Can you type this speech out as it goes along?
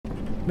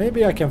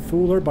Maybe I can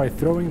fool her by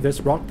throwing this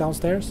rock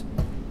downstairs?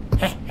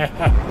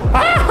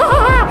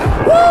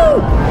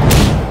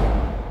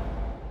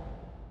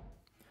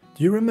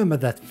 Do you remember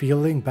that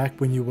feeling back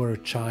when you were a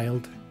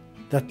child?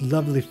 That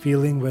lovely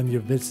feeling when you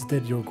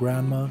visited your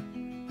grandma?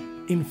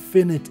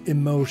 Infinite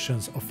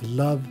emotions of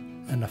love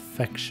and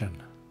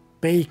affection.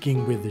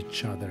 Baking with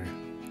each other.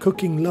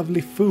 Cooking lovely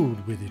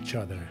food with each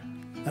other.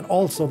 And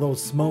also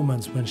those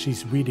moments when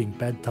she's reading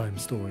bedtime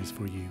stories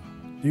for you.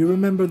 Do you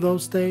remember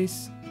those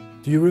days?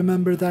 Do you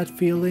remember that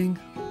feeling?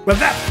 Well,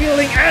 that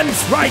feeling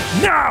ends right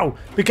now!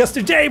 Because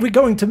today we're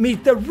going to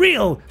meet the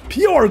real,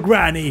 pure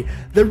granny!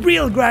 The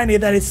real granny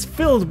that is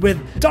filled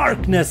with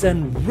darkness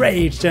and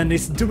rage and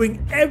is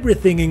doing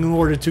everything in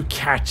order to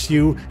catch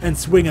you and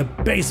swing a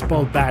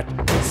baseball bat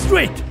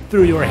straight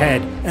through your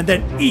head and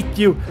then eat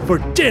you for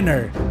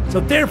dinner. So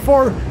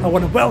therefore, I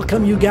want to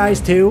welcome you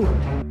guys to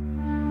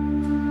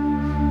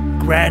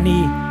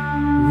Granny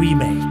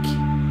Remake.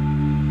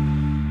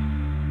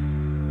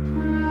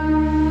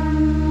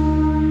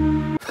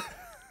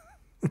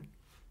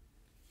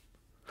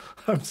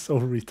 I'm so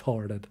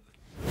retarded.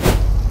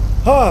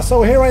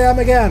 So here I am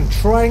again,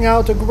 trying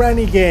out a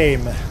granny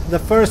game. The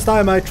first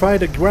time I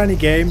tried a granny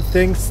game,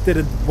 things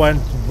didn't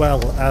went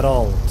well at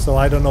all. So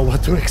I don't know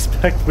what to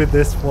expect with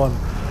this one.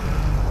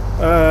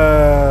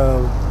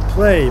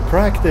 Play,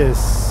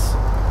 practice.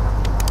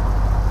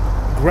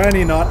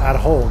 Granny not at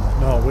home.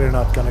 No, we're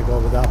not gonna go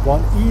with that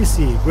one.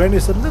 Easy.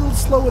 Granny's a little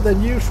slower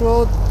than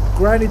usual.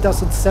 Granny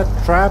doesn't set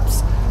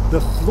traps.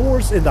 The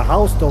floors in the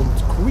house don't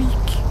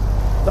creak.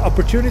 The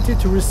opportunity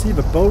to receive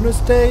a bonus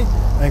day,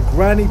 and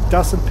Granny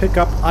doesn't pick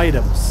up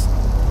items.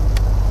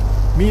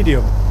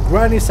 Medium.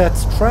 Granny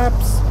sets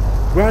traps.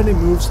 Granny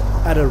moves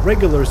at a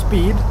regular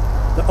speed.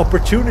 The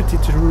opportunity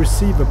to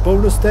receive a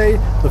bonus day,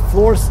 the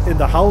floors in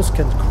the house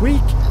can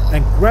creak,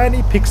 and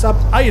Granny picks up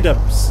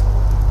items.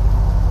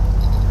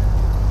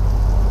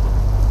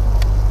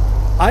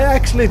 I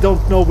actually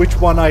don't know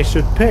which one I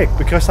should pick,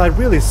 because I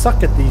really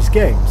suck at these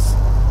games.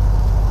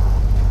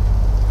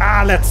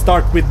 Let's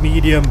start with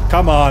medium.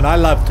 Come on, I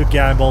love to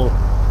gamble.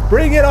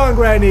 Bring it on,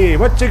 Granny.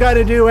 What you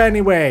gotta do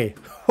anyway?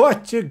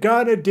 What you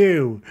gotta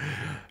do?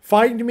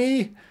 Find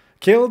me?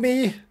 Kill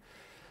me?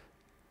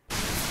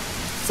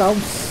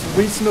 Sounds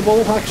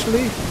reasonable,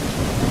 actually.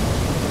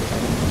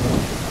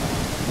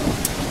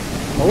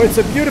 Oh, it's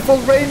a beautiful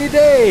rainy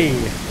day.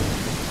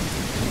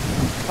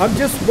 I'm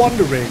just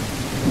wondering,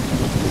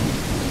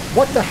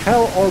 what the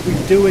hell are we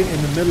doing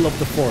in the middle of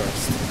the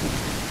forest?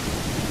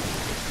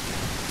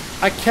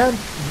 I can't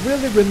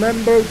really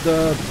remember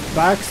the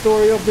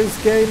backstory of this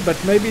game,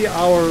 but maybe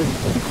our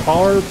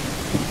car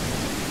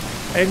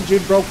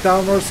engine broke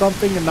down or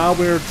something and now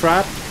we're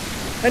trapped.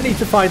 I need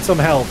to find some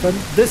help, and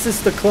this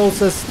is the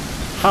closest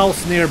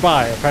house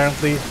nearby,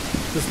 apparently.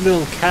 This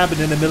little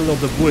cabin in the middle of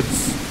the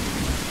woods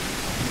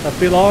that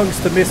belongs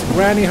to Miss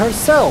Granny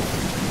herself,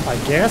 I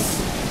guess.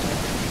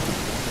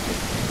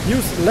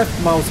 Use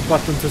left mouse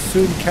button to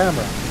zoom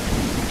camera.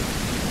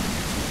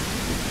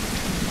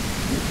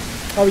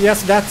 Oh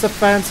yes, that's a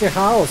fancy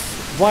house.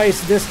 Why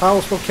is this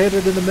house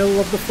located in the middle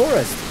of the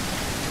forest?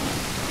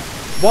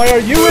 Why are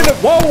you in the...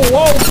 Whoa,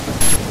 whoa!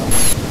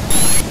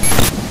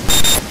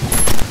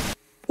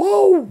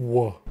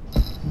 Whoa!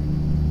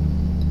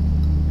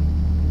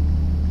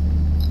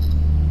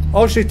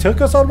 Oh, she took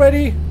us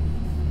already?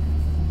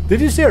 Did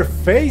you see her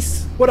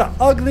face? What an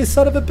ugly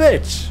son of a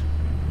bitch!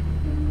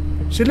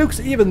 She looks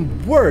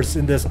even worse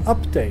in this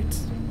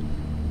update.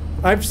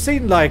 I've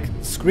seen like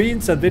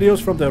screens and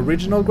videos from the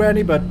original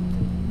Granny, but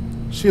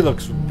she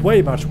looks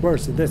way much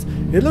worse in this.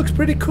 It looks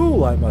pretty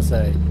cool, I must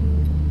say.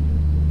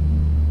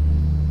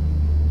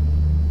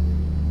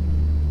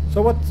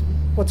 So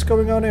what's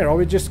going on here? Are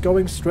we just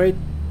going straight?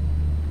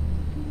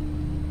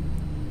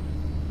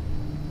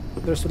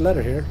 There's a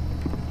letter here.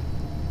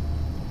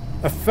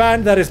 A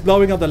fan that is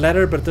blowing on the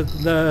letter, but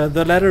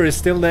the letter is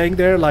still laying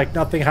there like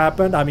nothing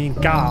happened. I mean,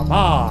 come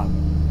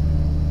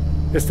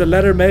on. Is the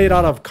letter made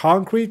out of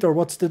concrete or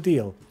what's the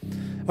deal?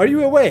 Are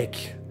you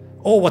awake?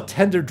 Oh, what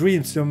tender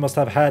dreams you must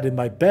have had in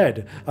my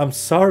bed. I'm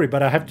sorry,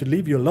 but I have to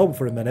leave you alone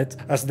for a minute,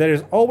 as there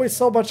is always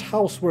so much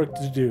housework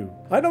to do.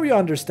 I know you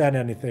understand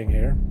anything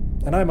here.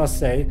 And I must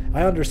say,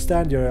 I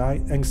understand your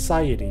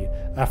anxiety.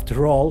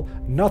 After all,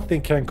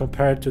 nothing can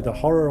compare to the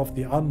horror of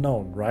the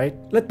unknown, right?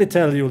 Let me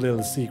tell you a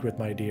little secret,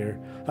 my dear.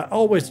 I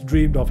always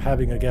dreamed of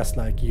having a guest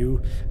like you.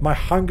 My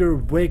hunger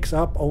wakes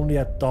up only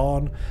at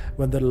dawn,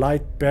 when the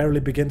light barely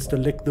begins to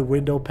lick the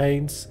window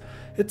panes.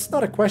 It's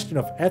not a question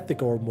of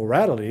ethic or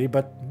morality,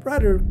 but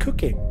rather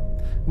cooking.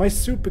 My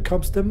soup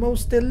becomes the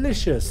most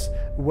delicious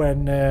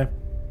when...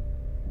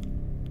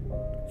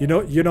 You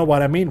know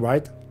what I mean,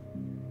 right?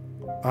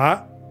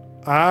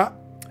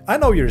 I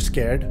know you're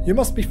scared. You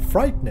must be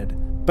frightened.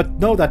 But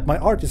know that my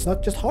art is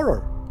not just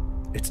horror.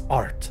 It's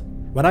art.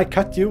 When I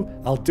cut you,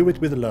 I'll do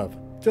it with love.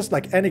 Just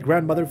like any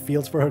grandmother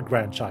feels for her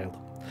grandchild.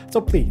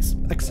 So please,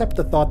 accept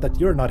the thought that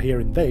you're not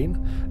here in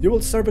vain. You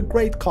will serve a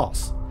great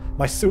cause.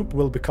 My soup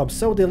will become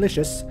so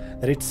delicious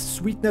that its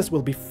sweetness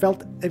will be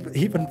felt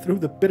even through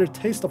the bitter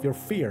taste of your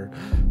fear.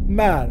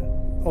 Man.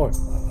 Oh.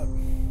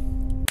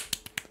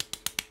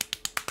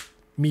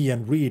 me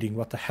and reading,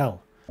 what the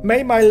hell.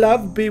 May my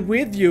love be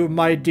with you,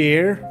 my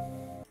dear.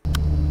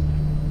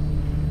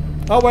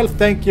 Oh well,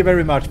 thank you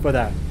very much for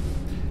that.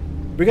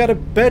 We got a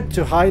bed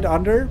to hide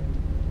under.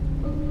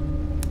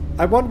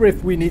 I wonder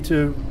if we need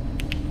to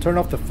turn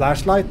off the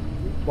flashlight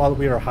while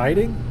we are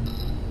hiding.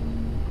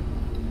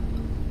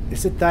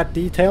 Is it that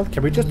detailed?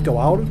 Can we just go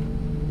out?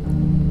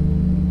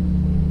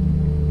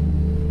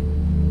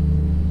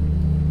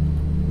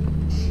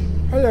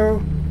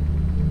 Hello.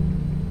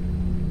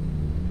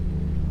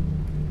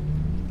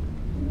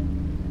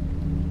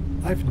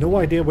 I have no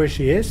idea where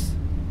she is.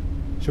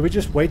 Should we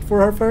just wait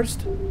for her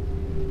first?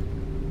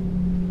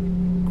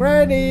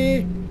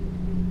 Granny!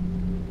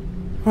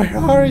 Where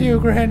are you,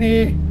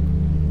 Granny?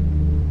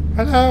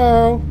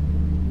 Hello?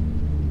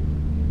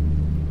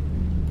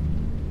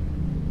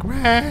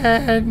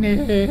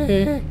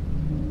 Granny!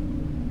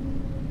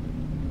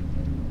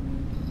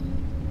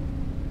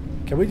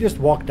 Can we just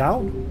walk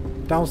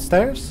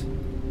downstairs?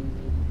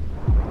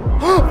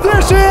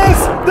 There she is!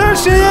 There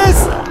she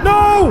is!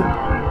 No!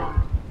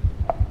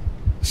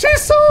 She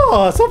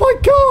saw us! Oh my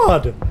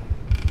god!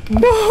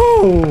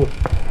 No!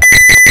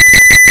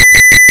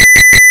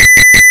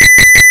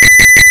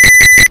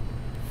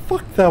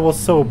 Fuck, that was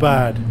so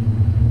bad.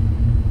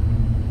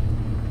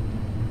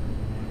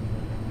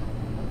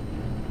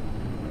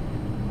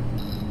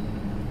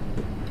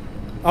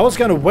 I was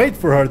gonna wait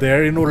for her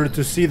there in order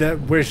to see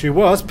that where she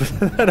was, but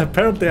then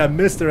apparently I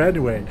missed her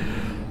anyway.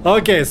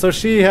 Okay, so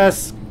she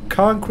has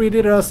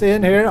concreted us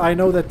in here. I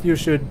know that you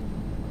should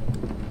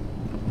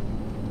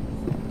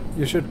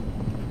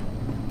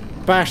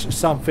bash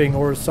something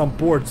or some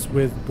boards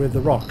with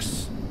the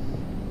rocks.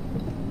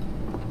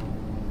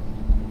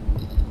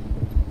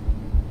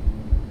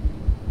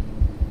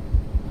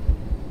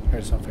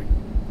 Here's something.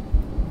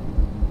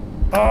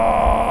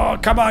 Oh,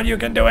 come on, you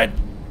can do it.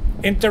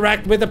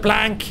 Interact with the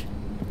plank.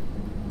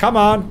 Come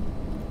on.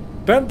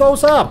 Bend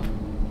those up.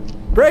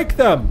 Break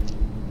them.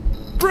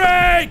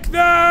 Break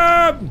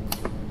them!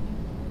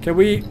 Can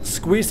we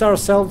squeeze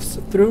ourselves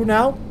through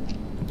now?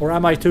 Or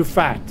am I too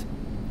fat?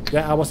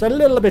 Yeah, I was a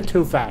little bit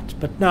too fat,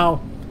 but now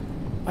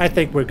I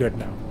think we're good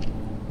now.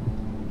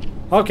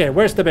 Okay,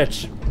 where's the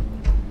bitch?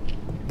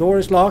 Door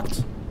is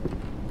locked.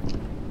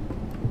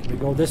 Can we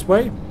go this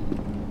way?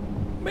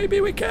 Maybe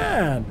we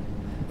can.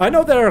 I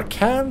know there are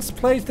cans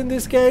placed in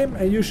this game,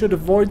 and you should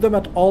avoid them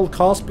at all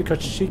costs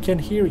because she can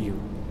hear you.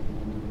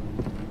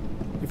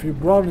 If you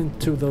run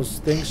into those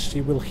things,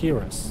 she will hear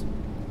us.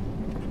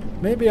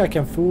 Maybe I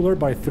can fool her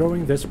by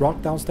throwing this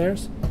rock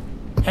downstairs?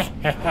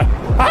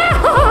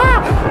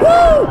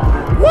 Whoa!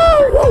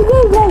 Whoa! Whoa!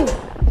 Whoa! Whoa!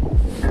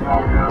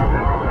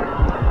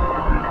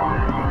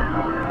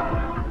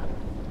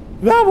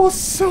 That was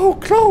so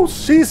close!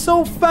 She's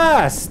so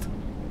fast!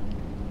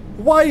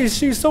 Why is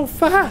she so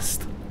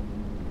fast?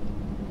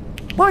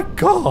 My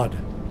god!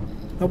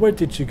 Now where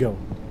did she go?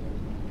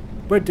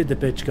 Where did the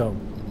bitch go?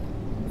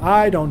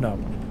 I don't know.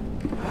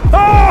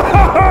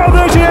 Oh!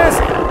 There she is!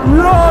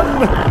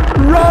 Run!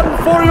 Run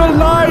for your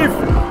life!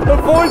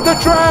 Avoid the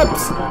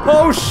traps!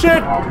 Oh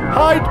shit!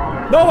 Hide!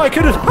 No, I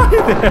couldn't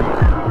hide there!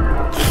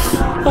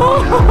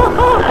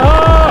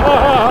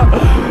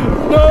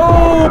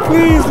 No!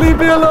 Please leave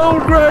me alone,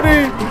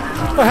 Granny!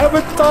 I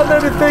haven't done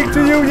anything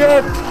to you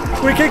yet!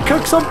 We can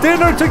cook some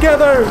dinner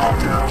together!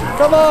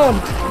 Come on!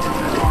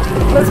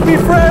 Let's be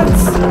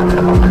friends!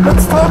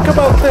 Let's talk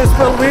about this,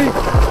 will we?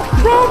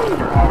 Run!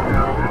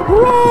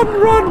 Run,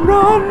 run,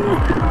 run!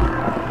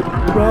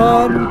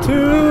 Run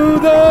to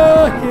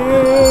the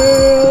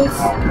hills!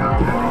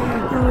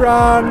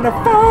 Run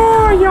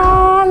for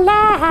your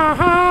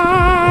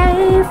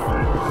life!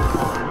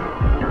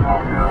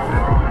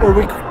 Were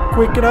we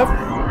quick enough?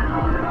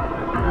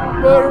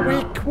 Were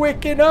we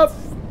quick enough?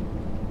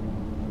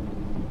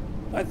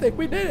 I think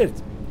we did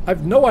it. I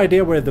have no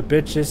idea where the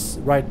bitch is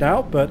right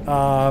now, but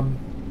I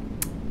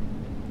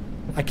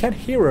can't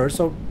hear her,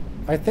 so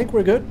I think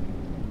we're good.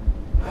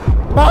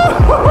 Oh!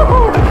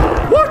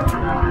 What?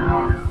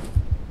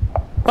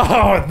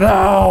 Oh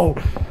no!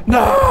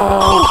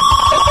 No!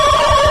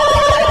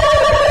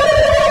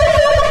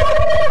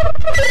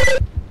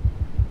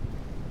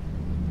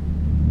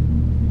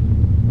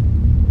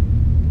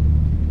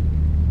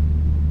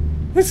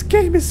 This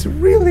game is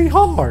really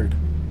hard.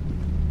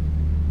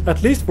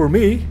 At least for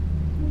me.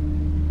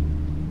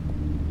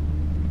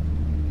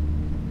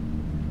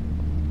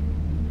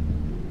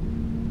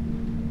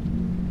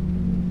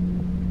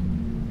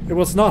 It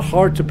was not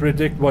hard to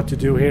predict what to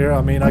do here.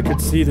 I mean, I could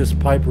see this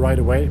pipe right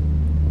away.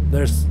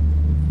 There's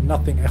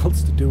nothing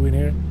else to do in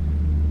here.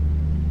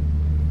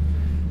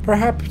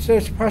 Perhaps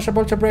it's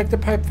possible to break the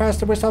pipe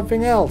faster with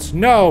something else.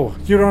 No,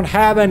 you don't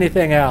have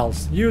anything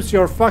else. Use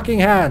your fucking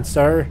hands,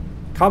 sir.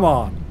 Come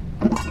on.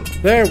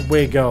 There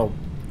we go.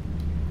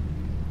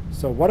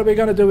 So what are we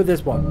gonna do with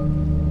this one?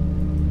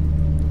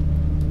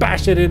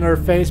 Bash it in her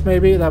face,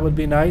 maybe? That would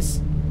be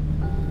nice.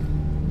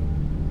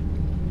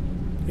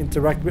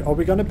 Interact with... Are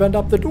we gonna bend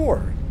up the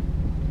door?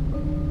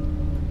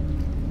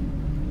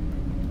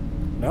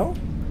 No?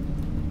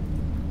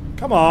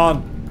 Come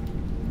on.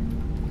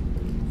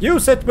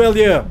 Use it, will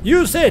you?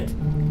 Use it!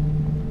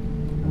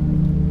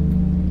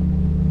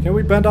 Can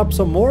we bend up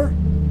some more?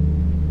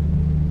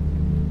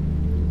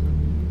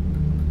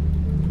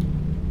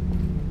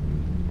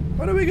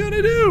 What are we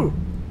gonna do?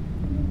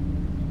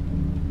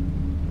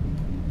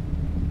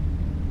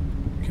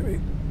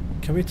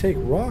 Can we take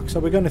rocks? Are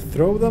we gonna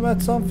throw them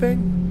at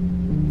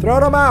something? Throw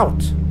them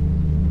out!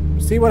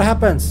 See what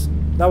happens.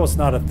 That was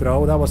not a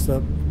throw. That was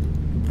the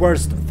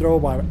worst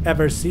throw I've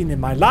ever seen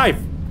in my life.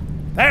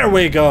 There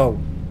we go.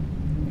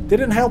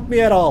 Didn't help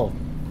me at all.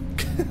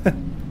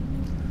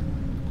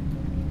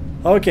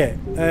 Okay.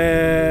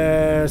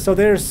 So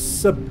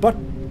there's a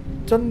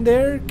button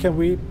there. Can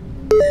we...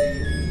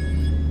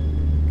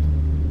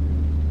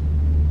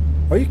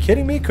 Are you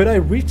kidding me? Could I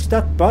reach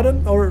that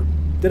button? Or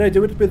did I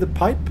do it with the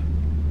pipe?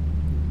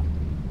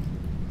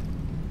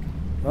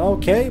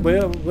 Okay,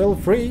 we're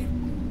free.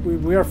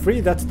 We are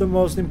free. That's the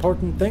most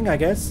important thing, I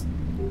guess.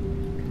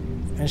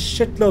 And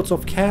shitloads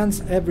of cans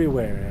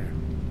everywhere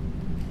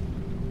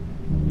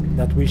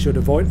that we should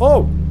avoid.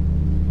 Oh!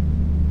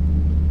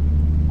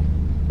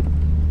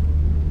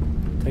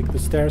 Take the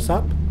stairs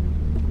up.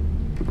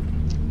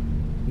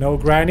 No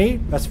granny,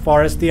 as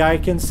far as the eye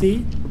can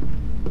see.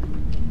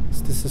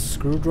 Is this a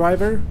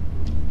screwdriver?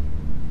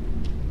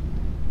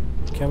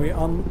 Can we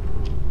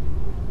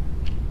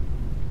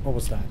What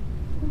was that?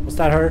 Was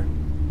that her?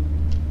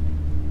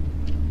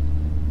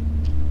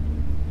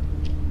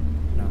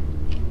 No.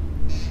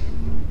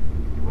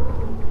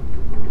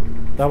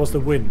 That was the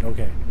wind,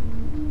 okay.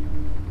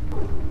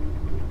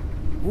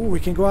 Ooh,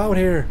 we can go out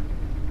here.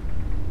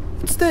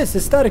 What's this?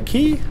 Is that a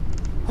key?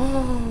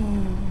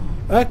 Oh,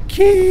 a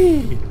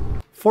key!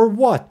 For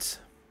what?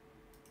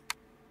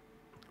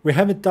 We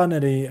haven't done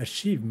any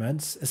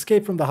achievements.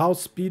 Escape from the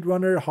house,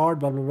 speedrunner, hard,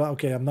 blah blah blah.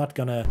 Okay, I'm not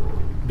gonna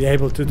be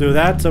able to do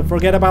that, so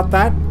forget about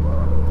that.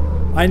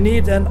 I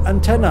need an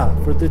antenna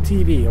for the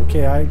TV.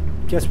 Okay, I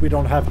guess we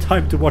don't have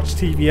time to watch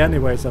TV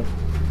anyway, so...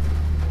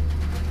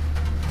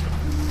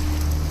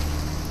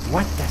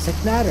 What does it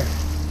matter?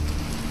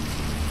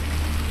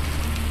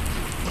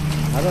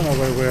 I don't know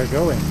where we're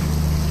going.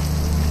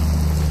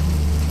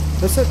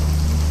 Is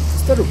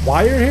that a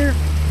wire here?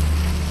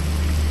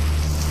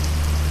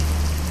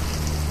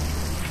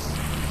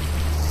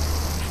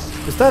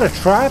 Is that a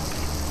trap?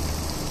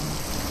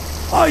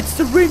 Oh, it's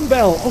the ring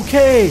bell.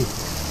 Okay.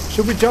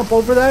 Should we jump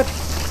over that?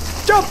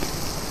 Jump!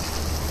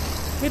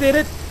 We did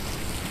it.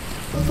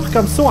 Fuck,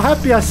 I'm so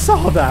happy I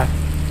saw that.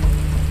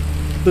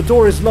 The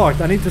door is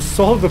locked. I need to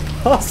solve a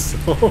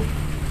puzzle.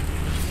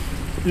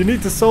 You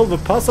need to solve a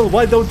puzzle?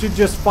 Why don't you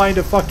just find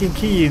a fucking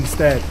key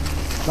instead?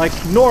 Like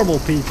normal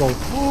people.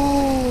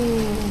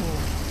 Oh,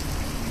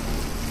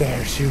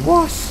 there she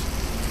was.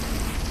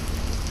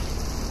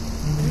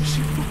 There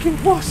she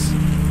fucking was.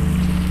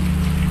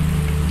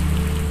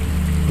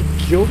 A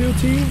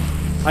guillotine?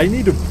 I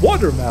need a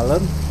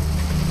watermelon.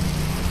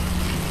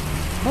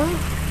 Huh?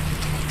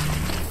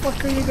 What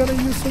the fuck are you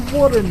gonna use a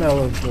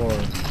watermelon for?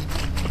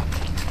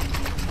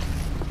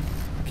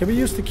 Can we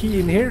use the key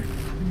in here?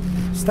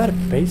 Is that a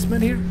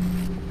basement here?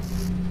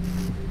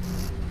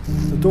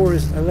 The door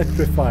is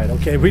electrified.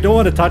 Okay, we don't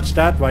want to touch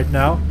that right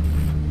now.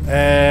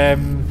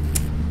 Can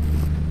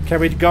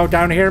we go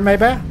down here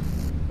maybe?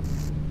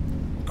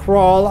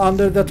 Crawl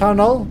under the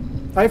tunnel?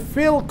 I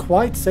feel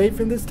quite safe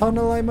in this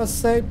tunnel, I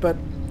must say, but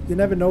you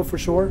never know for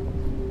sure.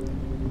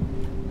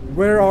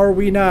 Where are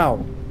we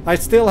now? I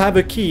still have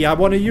a key. I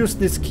want to use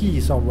this key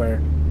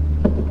somewhere.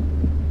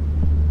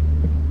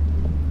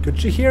 Could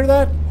she hear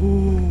that?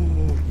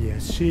 Oh,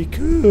 yes she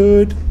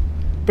could.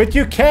 But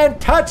you can't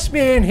touch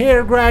me in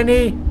here,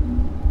 Granny.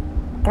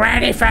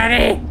 Granny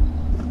Fanny.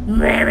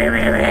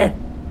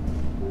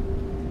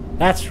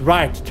 That's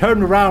right.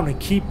 Turn around and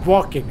keep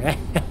walking.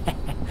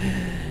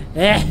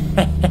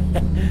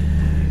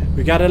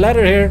 We got a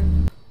letter here.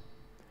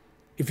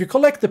 If you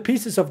collect the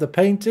pieces of the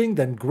painting,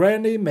 then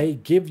Granny may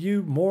give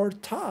you more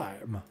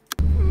time.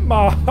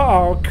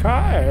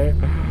 Okay.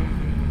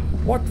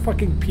 What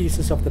fucking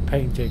pieces of the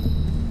painting?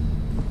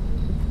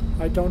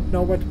 I don't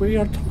know what we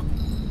are talking.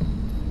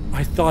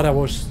 I thought I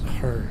was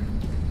her.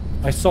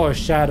 I saw a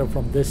shadow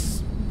from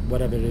this,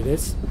 whatever it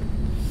is.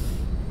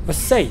 A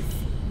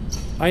safe.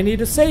 I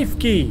need a safe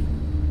key.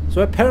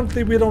 So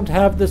apparently we don't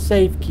have the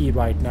safe key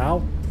right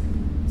now.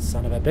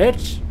 Son of a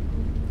bitch.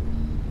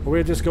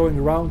 We're just going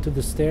around to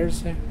the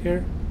stairs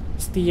here.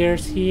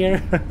 Stairs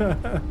here.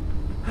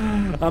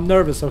 I'm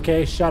nervous,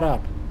 okay? Shut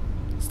up.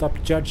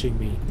 Stop judging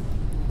me.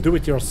 Do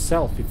it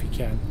yourself if you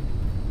can.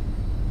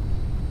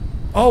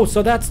 Oh,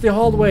 so that's the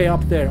hallway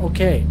up there.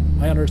 Okay,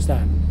 I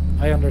understand.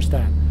 I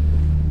understand.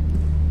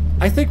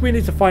 I think we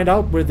need to find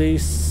out where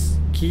this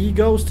key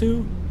goes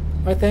to,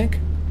 I think.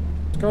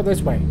 Let's go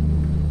this way.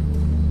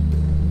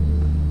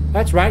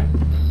 That's right.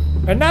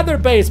 Another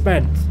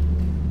basement.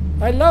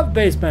 I love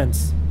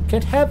basements.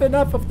 Can't have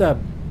enough of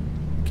them.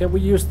 Can we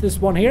use this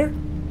one here?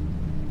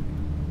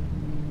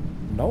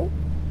 No.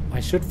 I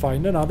should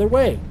find another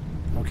way.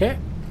 Okay.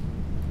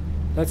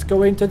 Let's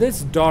go into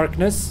this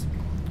darkness.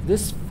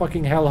 This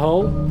fucking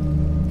hellhole.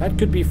 That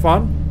could be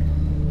fun.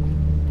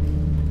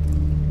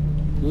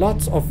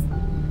 Lots of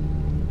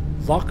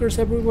lockers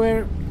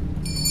everywhere.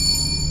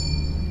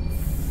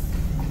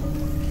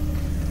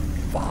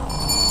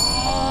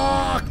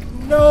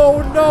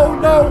 No, no,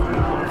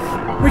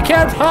 no. We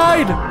can't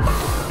hide.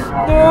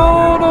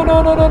 No, no,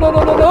 no, no, no, no,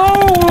 no, no, no,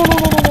 no.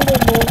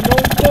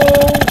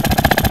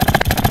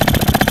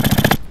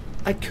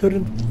 I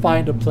couldn't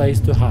find a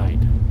place to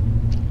hide.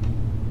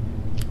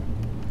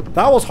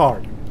 That was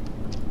hard.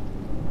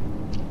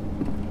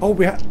 Oh,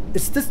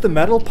 is this the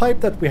metal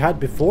pipe that we had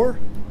before?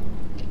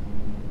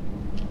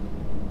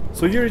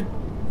 So you're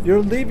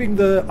leaving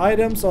the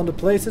items on the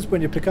places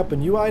when you pick up a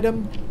new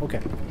item? Okay,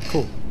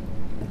 cool.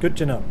 Good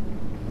to know.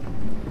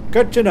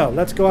 Good to know.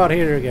 Let's go out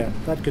here again.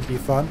 That could be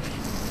fun.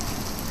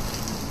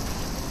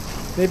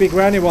 Maybe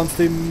Granny wants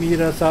to meet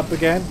us up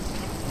again.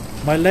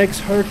 My legs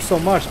hurt so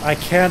much. I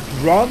can't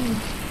run.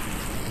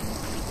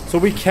 So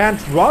we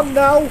can't run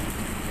now?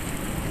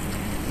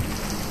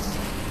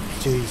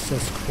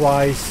 Jesus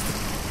Christ.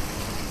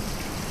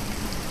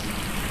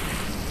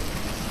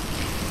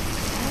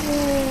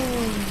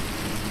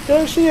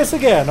 There she is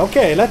again.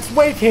 Okay, let's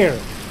wait here.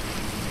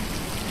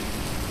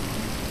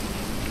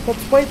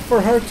 Let's wait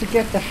for her to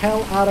get the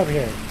hell out of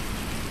here.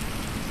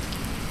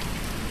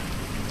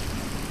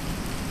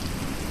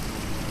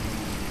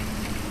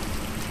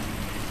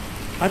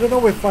 I don't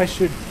know if I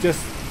should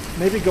just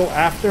maybe go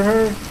after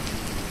her.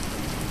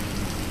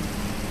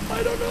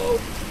 I don't know.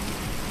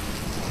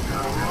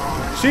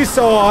 She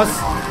saw us.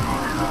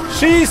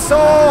 She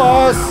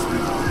saw us.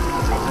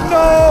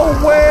 No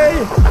way.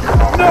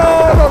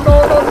 No, no,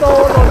 no, no, no,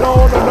 no,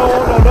 no, no, no,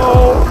 no, no.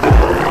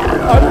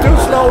 I'm too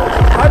slow.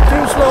 I'm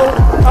too slow.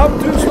 I'm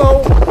too slow.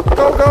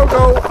 Go, go,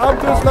 go. I'm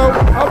too slow.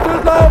 I'm too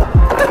slow.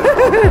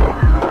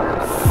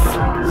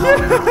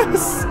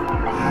 Yes.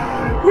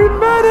 We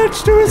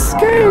managed to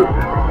escape.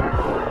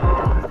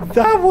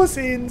 That was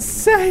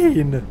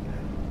insane.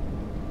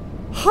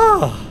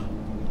 Huh.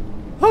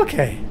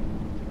 Okay.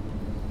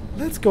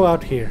 Let's go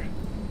out here.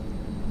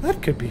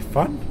 That could be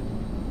fun.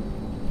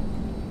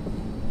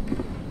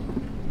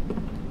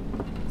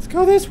 Let's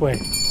go this way.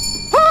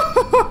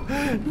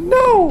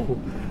 No!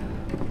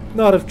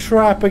 Not a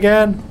trap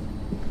again.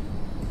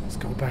 Let's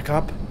go back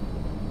up.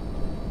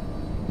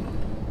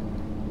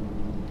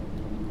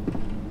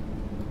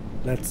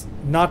 Let's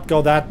not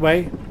go that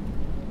way.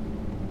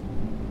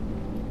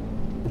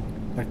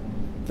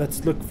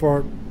 Let's look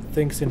for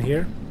things in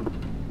here.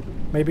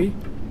 Maybe.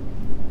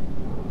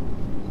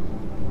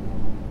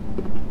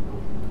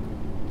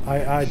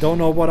 I don't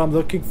know what I'm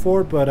looking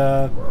for,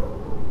 but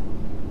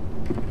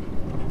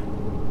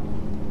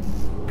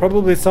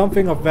probably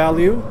something of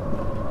value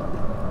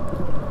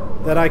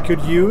that I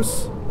could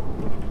use,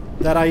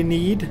 that I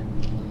need.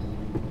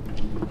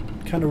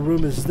 What kind of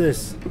room is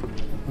this?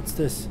 What's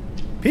this?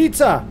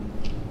 Pizza!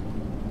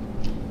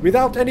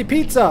 Without any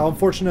pizza,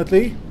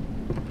 unfortunately.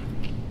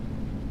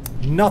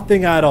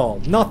 Nothing at all.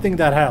 Nothing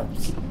that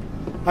helps.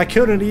 I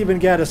couldn't even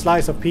get a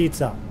slice of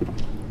pizza.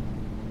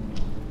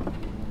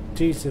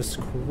 Jesus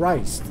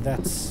Christ,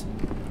 that's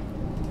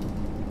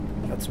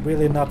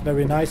really not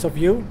very nice of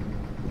you.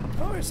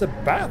 Oh, there's a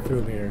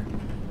bathroom here.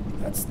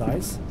 That's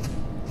nice.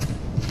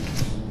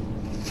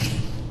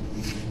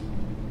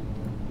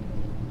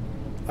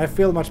 I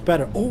feel much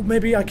better. Oh,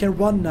 maybe I can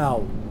run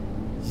now.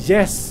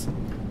 Yes.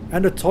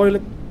 And the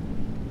toilet.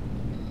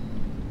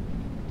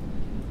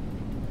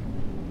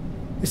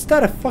 Is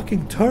that a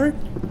fucking turd?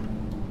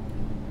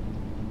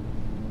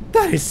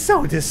 That is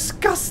so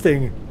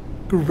disgusting.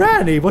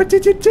 Granny, what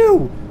did you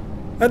do?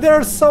 And there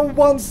are some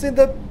ones in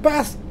the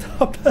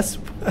bathtub as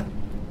well.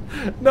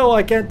 No,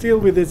 I can't deal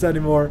with this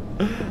anymore.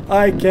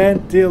 I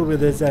can't deal with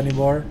this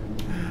anymore.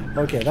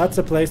 Okay, that's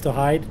a place to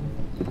hide.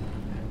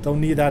 Don't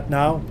need that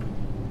now.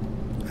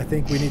 I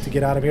think we need to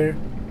get out of here.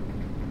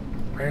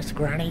 Where's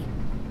Granny?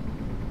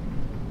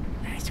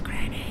 Where's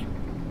Granny?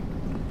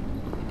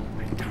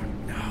 I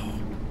don't know.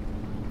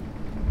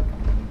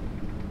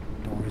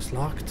 Door is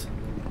locked.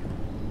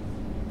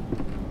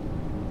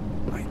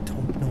 I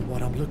don't know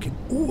what I'm looking.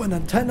 Oh, an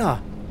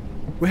antenna!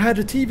 We had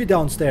a TV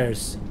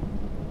downstairs.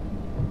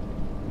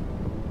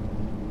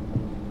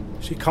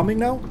 Is she coming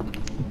now?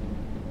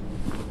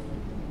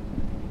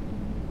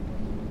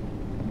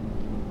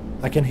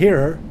 I can hear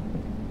her.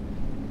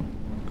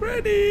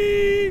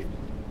 Granny!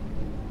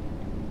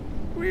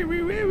 Wee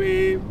wee wee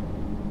wee!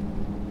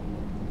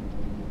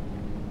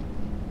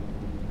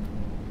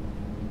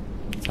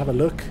 Let's have a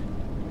look.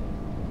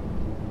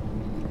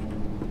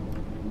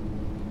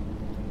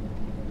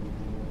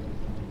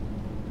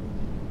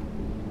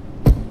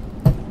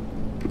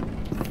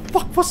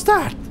 Fuck, what's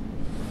that?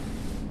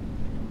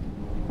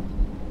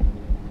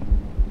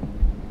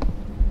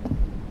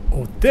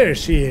 Oh, there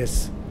she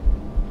is.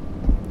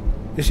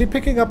 Is she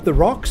picking up the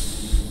rocks?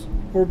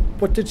 Or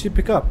what did she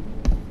pick up?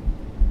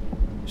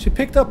 She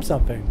picked up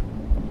something.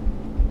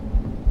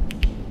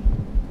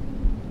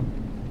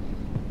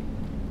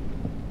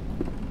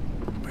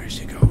 Where is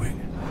she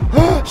going?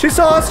 She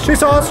saw us! She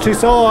saw us! She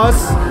saw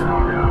us!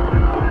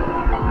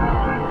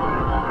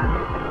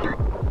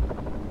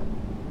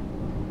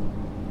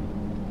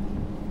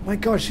 My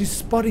god, she's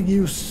spotting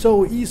you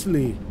so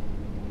easily.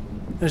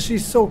 And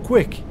she's so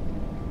quick.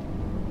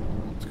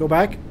 Let's go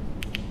back.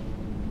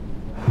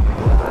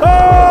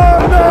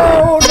 Oh,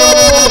 no,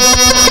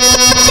 no!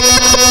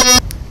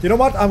 You know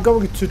what? I'm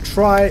going to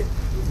try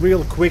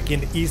real quick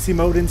in easy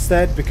mode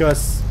instead,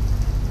 because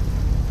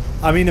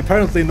I mean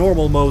apparently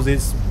normal mode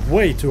is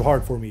way too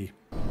hard for me.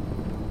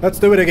 Let's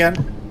do it again.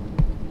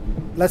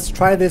 Let's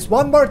try this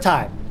one more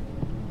time.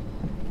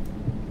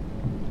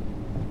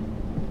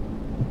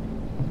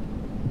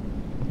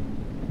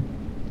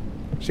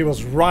 She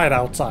was right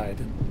outside.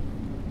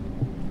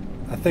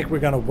 I think we're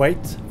gonna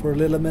wait for a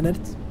little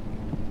minute.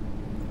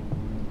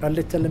 A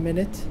little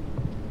minute.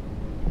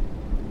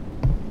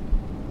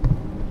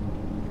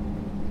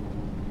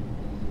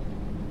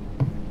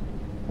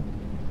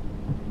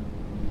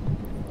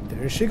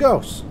 There she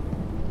goes.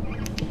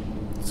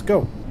 Let's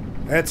go.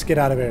 Let's get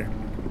out of here.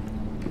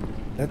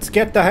 Let's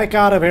get the heck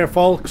out of here,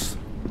 folks.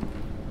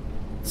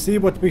 See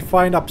what we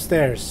find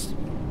upstairs.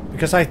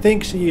 Because I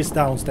think she is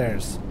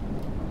downstairs.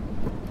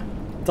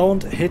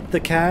 Don't hit the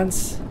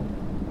cans.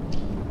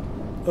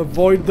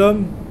 Avoid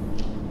them.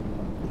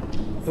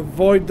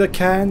 Avoid the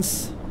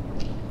cans.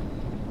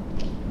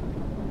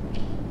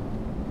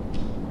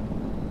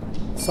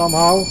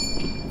 Somehow.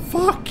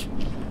 Fuck!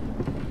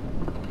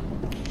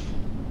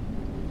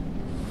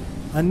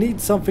 I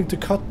need something to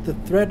cut the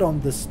thread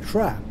on this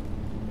trap.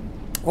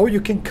 Oh,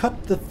 you can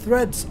cut the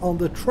threads on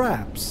the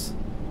traps.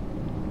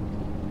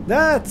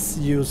 That's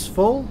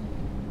useful.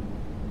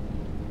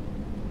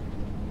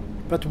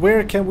 But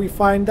where can we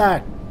find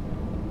that?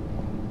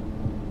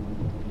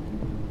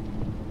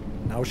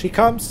 Now she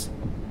comes.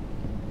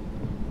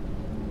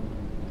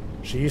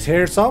 She's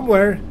here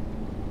somewhere.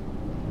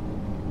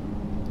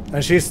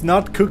 And she's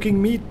not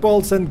cooking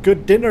meatballs and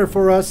good dinner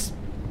for us.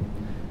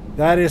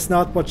 That is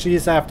not what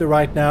she's after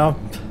right now.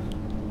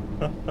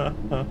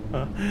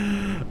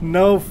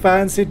 No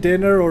fancy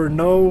dinner or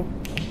no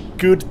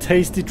good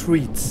tasty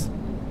treats.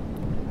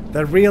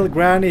 The real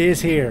granny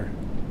is here.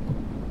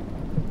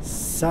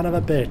 Son of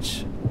a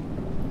bitch.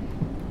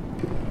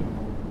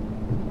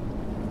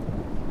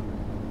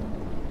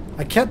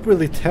 I can't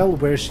really tell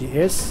where she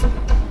is.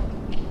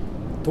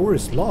 Door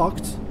is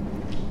locked.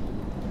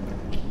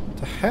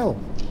 The hell?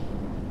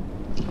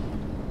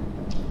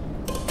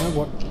 And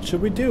what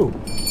should we do?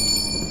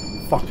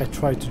 Fuck, I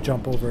tried to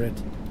jump over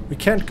it. We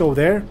can't go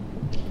there.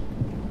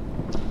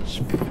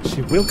 She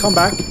will come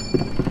back.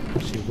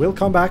 She will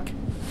come back.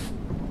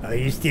 Are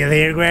you still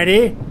here,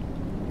 Granny?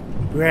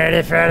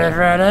 Granny,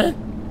 Freddy?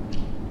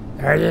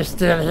 Are you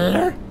still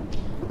here?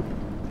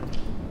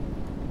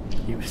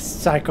 You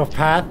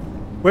psychopath.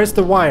 Where's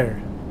the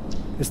wire?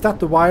 Is that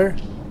the wire?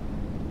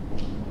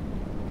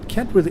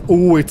 Can't really...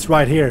 Oh, it's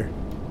right here.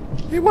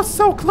 It was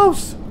so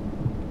close.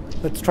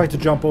 Let's try to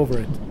jump over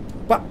it.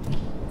 But,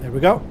 there we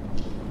go.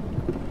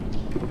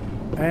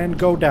 And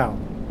go down.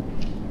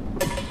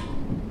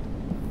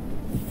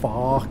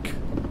 Fuck.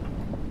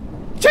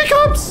 She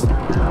comes!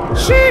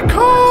 She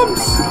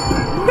comes!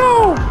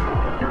 No!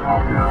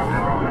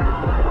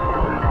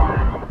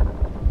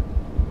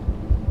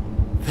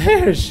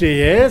 There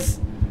she is.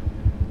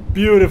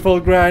 Beautiful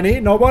granny.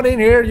 No one in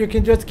here. You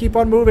can just keep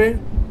on moving.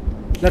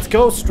 Let's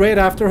go straight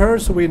after her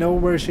so we know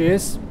where she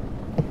is.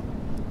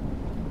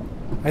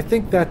 I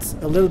think that's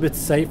a little bit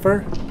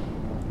safer.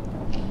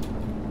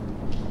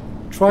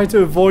 Try to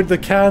avoid the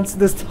cans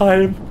this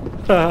time.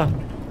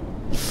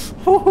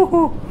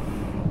 Oh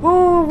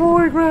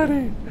boy,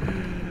 Granny.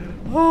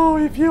 Oh,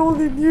 if you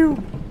only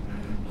knew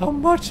how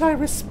much I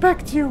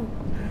respect you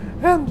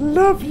and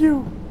love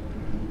you.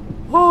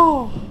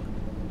 Oh,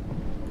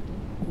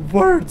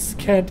 words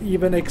can't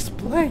even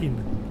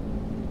explain.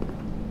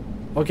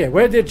 Okay,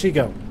 where did she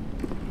go?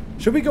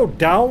 Should we go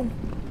down?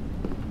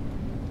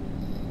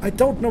 I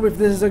don't know if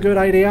this is a good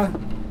idea.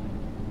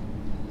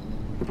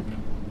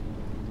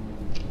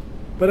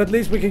 But at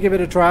least we can give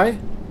it a try.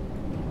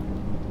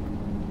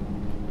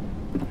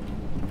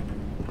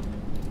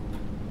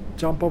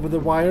 Jump over the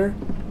wire.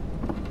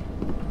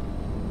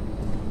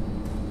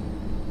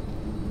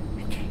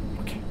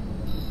 Okay.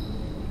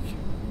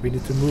 We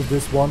need to move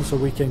this one so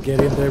we can get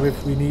in there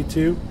if we need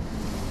to.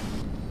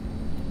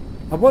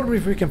 I wonder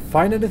if we can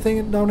find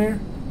anything down here.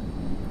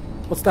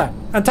 What's that?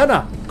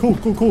 Antenna!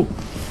 Cool.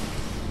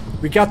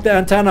 We got the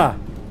antenna.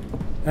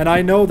 And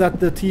I know that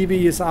the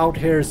TV is out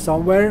here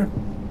somewhere.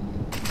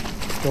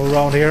 Let's go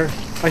around here.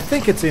 I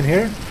think it's in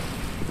here.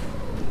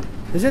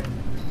 Is it?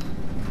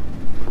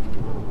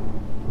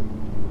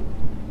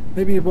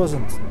 Maybe it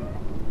wasn't.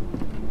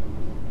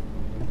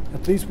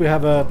 At least we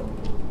have a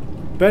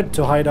bed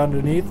to hide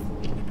underneath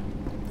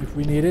if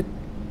we need it.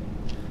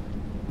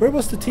 Where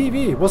was the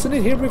TV? Wasn't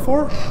it here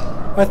before?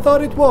 I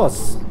thought it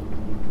was.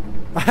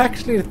 I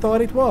actually thought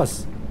it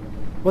was.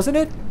 Wasn't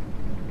it?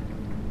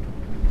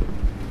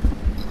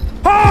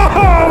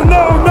 Oh,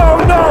 no!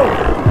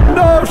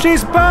 No,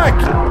 she's back!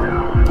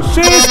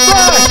 She's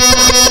back!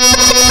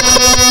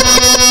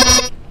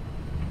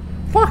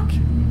 Fuck!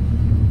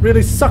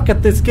 Really suck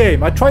at this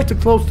game. I tried to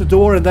close the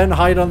door and then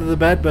hide under the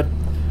bed, but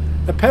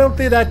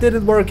apparently that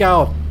didn't work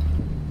out.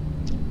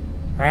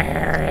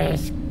 Where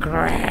is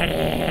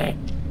Granny?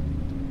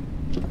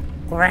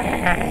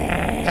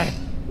 Granny!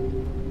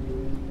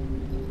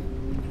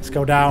 Let's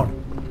go down.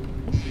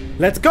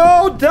 Let's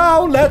go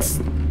down! Let's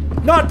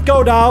not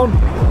go down.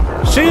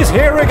 She's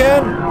here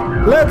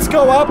again. Let's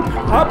go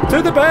up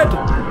to the bed.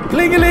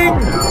 Cling-a-ling.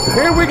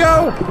 Here we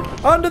go.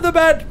 Under the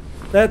bed.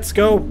 Let's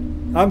go.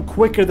 I'm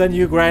quicker than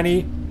you,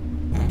 Granny.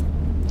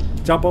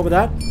 Jump over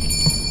that.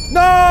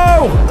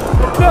 No!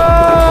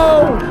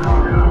 No!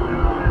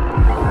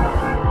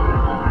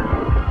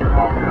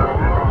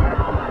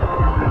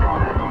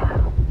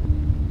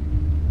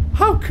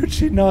 How could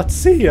she not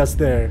see us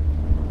there?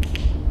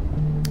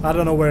 I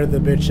don't know where the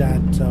bitch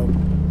at, so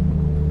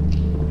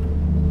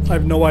I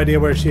have no idea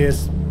where she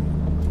is.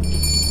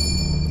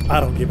 I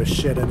don't give a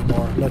shit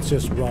anymore. Let's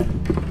just run.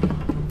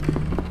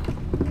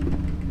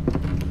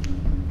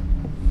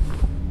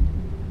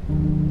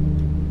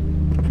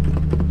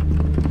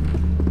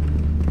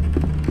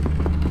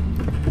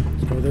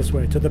 Let's go this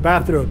way to the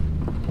bathroom.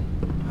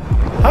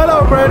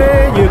 Hello,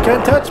 Granny! You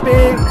can touch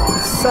me,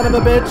 son of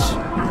a bitch!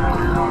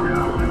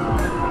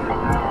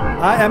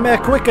 I am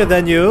quicker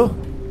than you.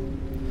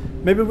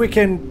 Maybe we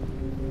can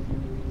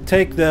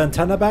take the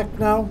antenna back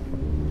now?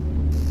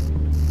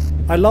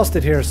 I lost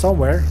it here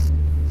somewhere.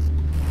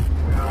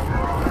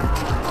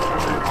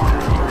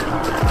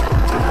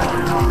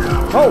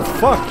 Oh,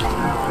 fuck!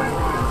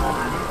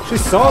 She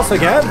saw us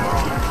again?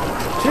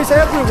 She's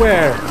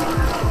everywhere!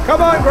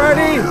 Come on,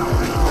 Granny!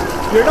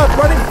 You're not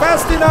running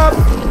fast enough!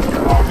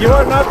 You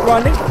are not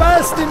running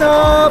fast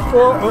enough!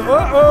 Oh, oh,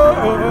 oh,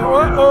 oh,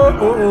 oh, oh,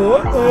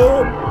 oh, oh, oh.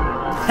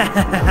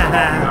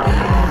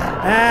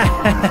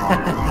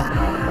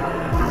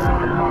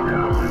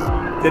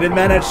 Didn't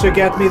manage to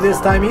get me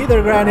this time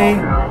either, Granny!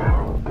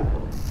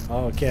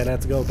 Okay,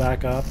 let's go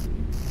back up.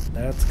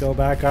 Let's go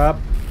back up.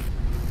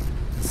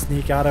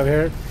 Sneak out of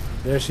here.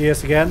 There she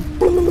is again.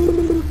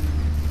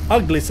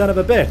 Ugly son of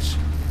a bitch.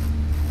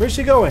 Where's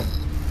she going?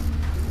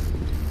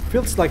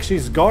 Feels like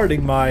she's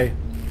guarding my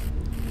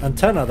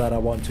antenna that I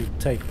want to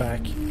take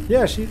back.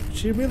 Yeah, she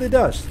really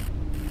does.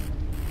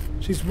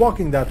 She's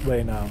walking that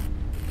way now.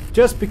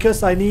 Just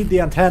because I need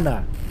the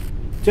antenna.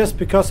 Just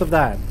because of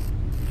that.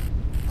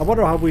 I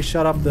wonder how we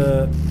shut up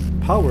the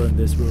power in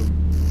this room.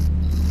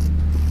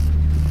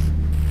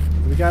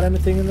 We got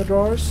anything in the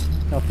drawers?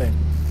 Nothing.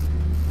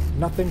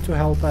 Nothing to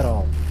help at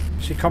all.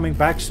 Is she coming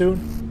back soon?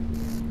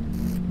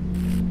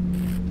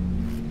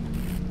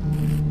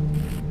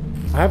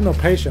 I have no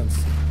patience.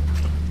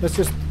 Let's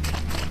just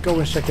go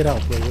and check it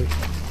out, will we?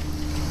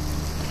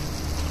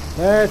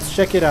 Let's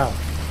check it out.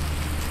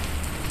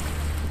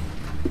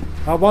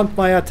 I want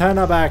my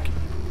antenna back.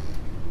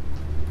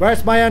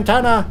 Where's my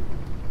antenna?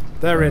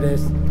 There it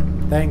is.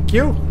 Thank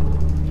you.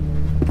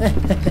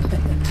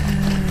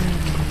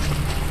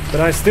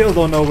 But I still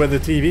don't know where the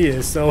TV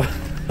is, so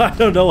I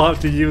don't know how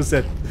to use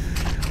it.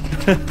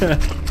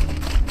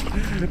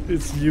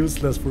 It's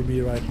useless for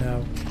me right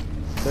now.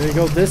 There you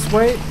go this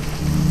way.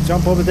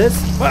 Jump over this.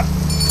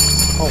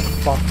 Oh,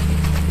 fuck.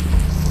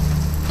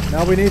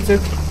 Now we need to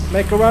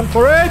make a run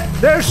for it.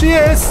 There she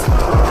is.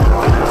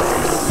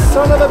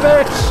 Son of a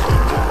bitch.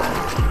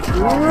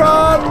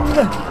 Run.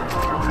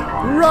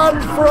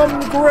 Run from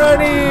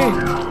Granny.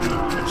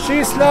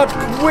 She's not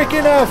quick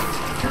enough.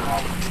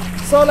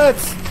 So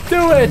let's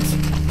do it.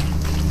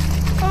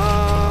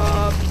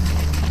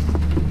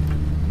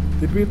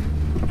 Did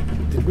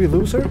we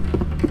lose her?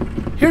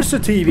 Here's the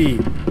TV.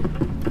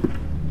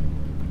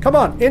 Come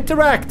on,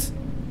 interact.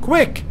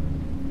 Quick.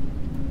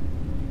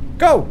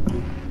 Go.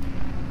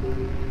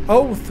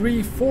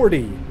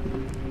 0340.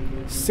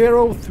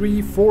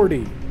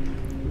 0340.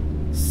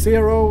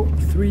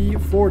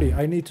 0340.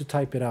 I need to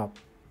type it up.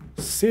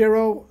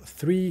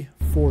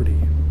 0340.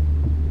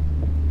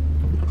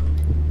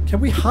 Can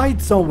we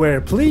hide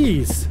somewhere,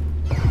 please?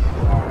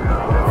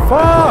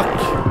 Fuck!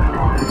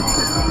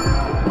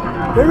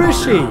 Where is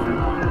she?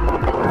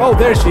 Oh,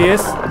 there she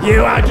is.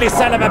 You ugly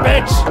son of a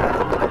bitch!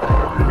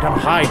 I'm gonna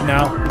hide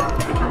now.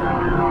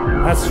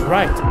 That's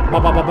right,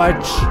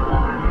 bitch.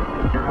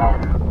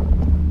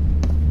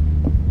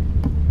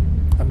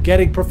 I'm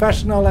getting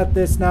professional at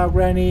this now,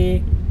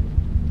 Granny.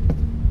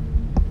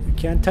 You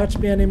can't touch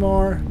me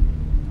anymore.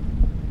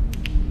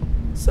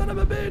 Son of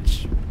a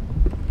bitch.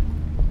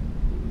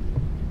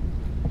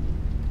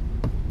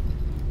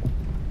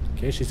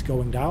 Okay, she's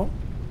going down.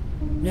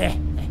 Yeah.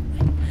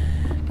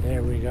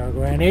 There we go,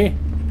 Granny.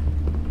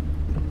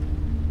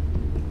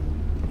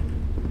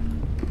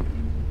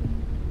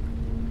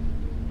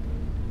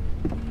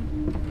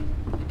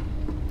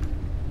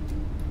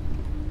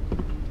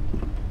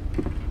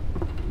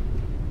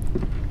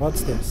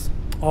 What's this?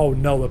 Oh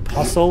no, a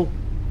puzzle?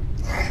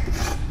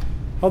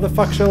 How the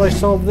fuck shall I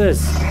solve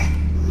this?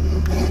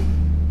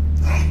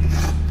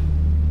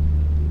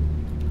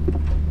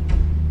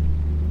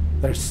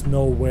 There's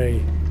no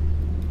way.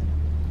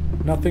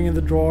 Nothing in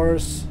the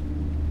drawers.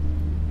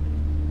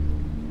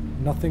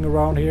 Nothing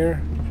around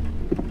here.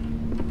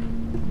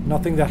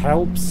 Nothing that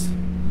helps.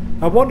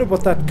 I wonder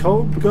what that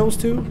code goes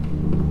to.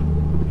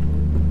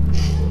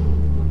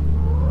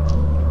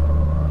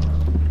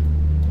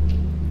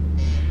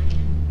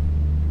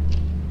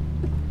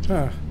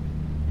 Huh.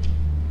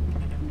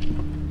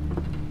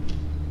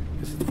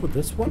 Is it for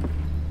this one?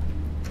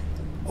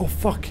 Oh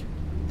fuck.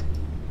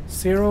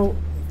 0,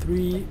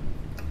 3,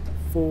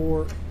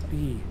 4,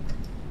 B.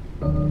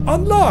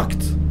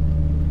 Unlocked!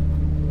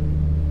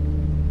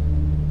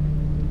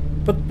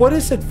 But what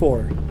is it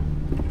for?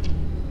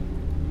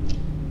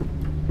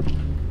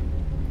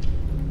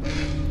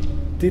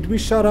 Did we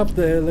shut up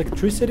the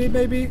electricity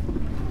maybe?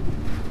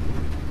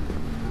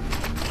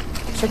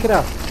 Check it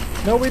out.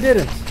 No, we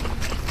didn't.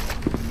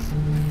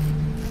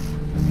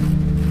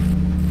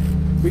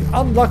 We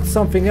unlocked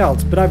something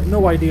else, but I have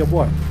no idea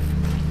what.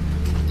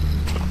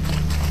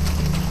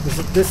 Is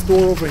it this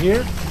door over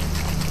here?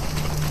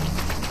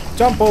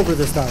 Jump over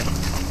this time.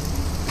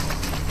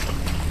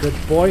 Good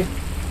boy.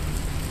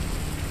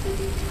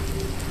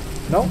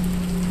 No?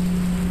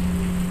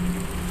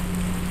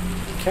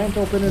 Can't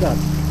open it up.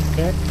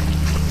 Okay.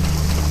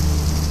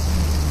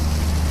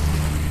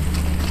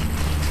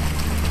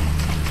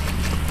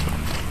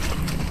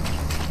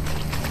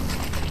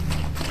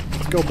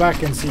 Let's go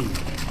back and see.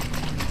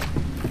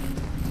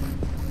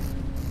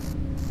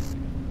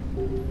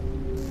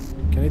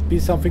 Can it be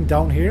something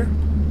down here?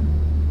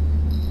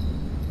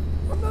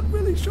 I'm not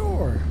really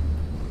sure.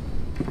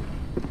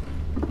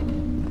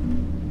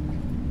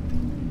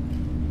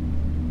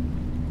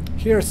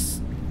 Here's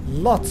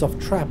lots of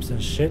traps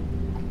and shit.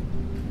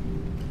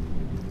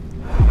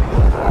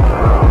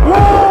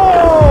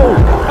 Whoa!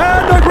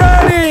 And a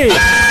granny!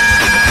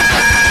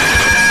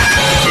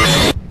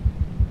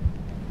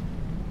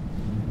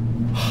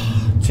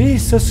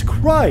 Jesus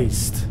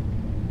Christ!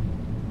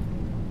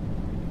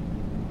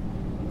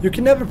 You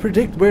can never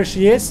predict where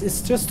she is,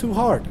 it's just too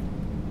hard.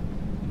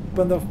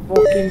 Open the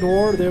fucking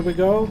door, there we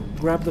go.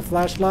 Grab the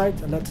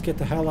flashlight and let's get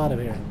the hell out of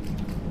here.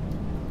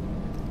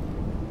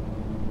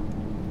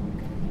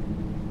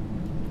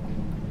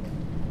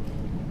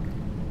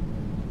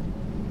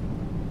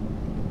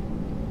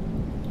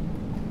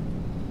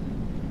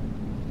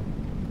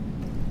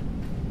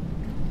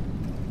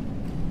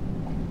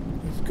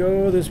 Let's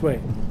go this way.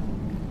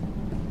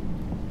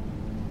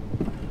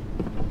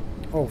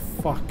 Oh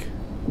fuck.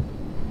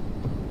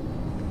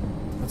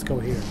 Let's go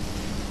here.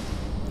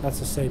 That's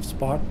a safe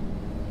spot.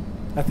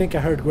 I think I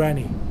heard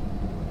Granny.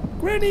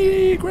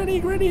 Granny! Granny!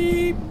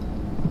 Granny!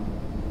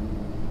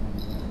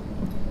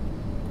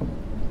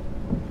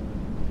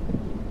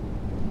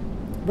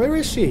 Where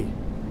is she?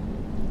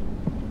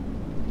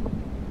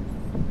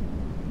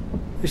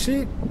 Is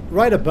she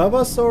right above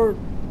us or?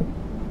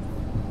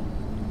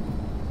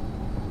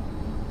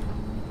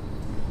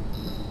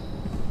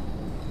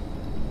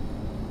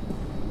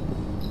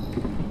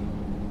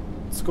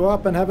 Let's go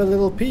up and have a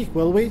little peek,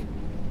 will we?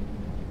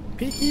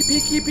 Peeky,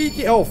 peeky,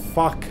 peeky. Oh,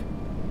 fuck.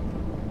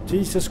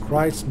 Jesus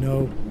Christ,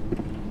 no.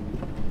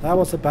 That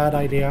was a bad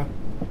idea.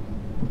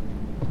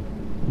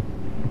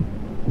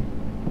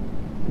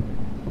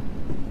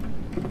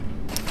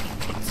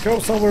 Let's go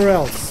somewhere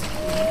else.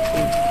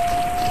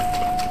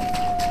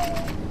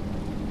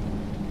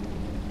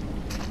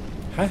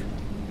 Huh?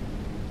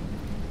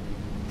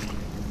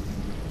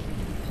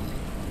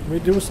 Can we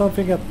do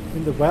something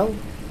in the well?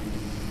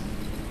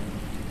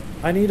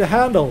 I need a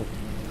handle.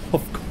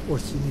 Of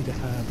course you need a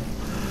handle.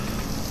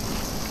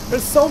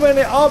 There's so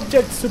many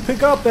objects to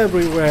pick up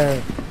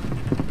everywhere.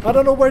 I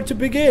don't know where to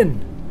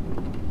begin.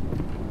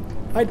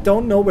 I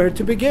don't know where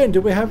to begin.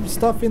 Do we have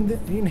stuff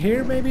in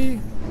here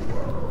maybe?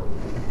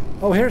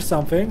 Oh, here's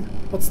something.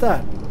 What's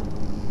that?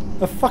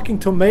 A fucking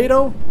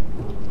tomato?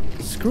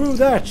 Screw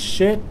that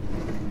shit.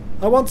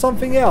 I want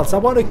something else. I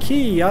want a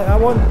key. I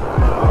want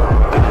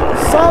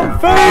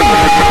something!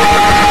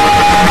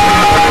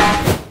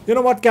 You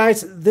know what,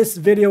 guys? This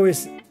video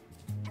is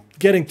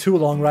getting too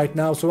long right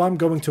now, so I'm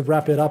going to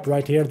wrap it up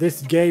right here.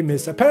 This game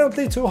is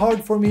apparently too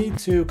hard for me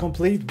to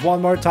complete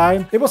one more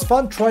time. It was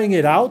fun trying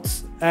it out,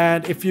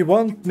 and if you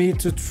want me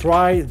to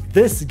try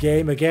this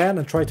game again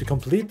and try to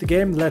complete the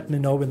game, let me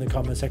know in the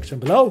comment section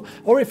below.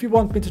 Or if you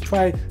want me to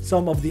try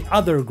some of the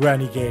other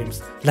granny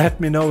games, let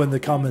me know in the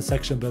comment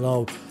section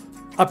below.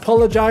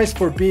 Apologize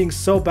for being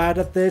so bad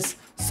at this.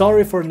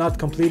 Sorry for not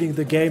completing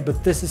the game,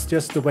 but this is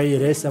just the way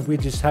it is and we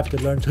just have to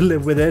learn to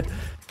live with it.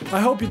 I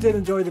hope you did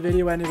enjoy the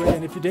video anyway,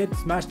 and if you did,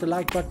 smash the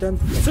like button,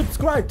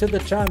 subscribe to the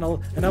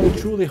channel, and I will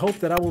truly hope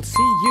that I will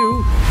see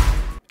you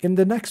in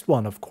the next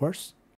one, of course.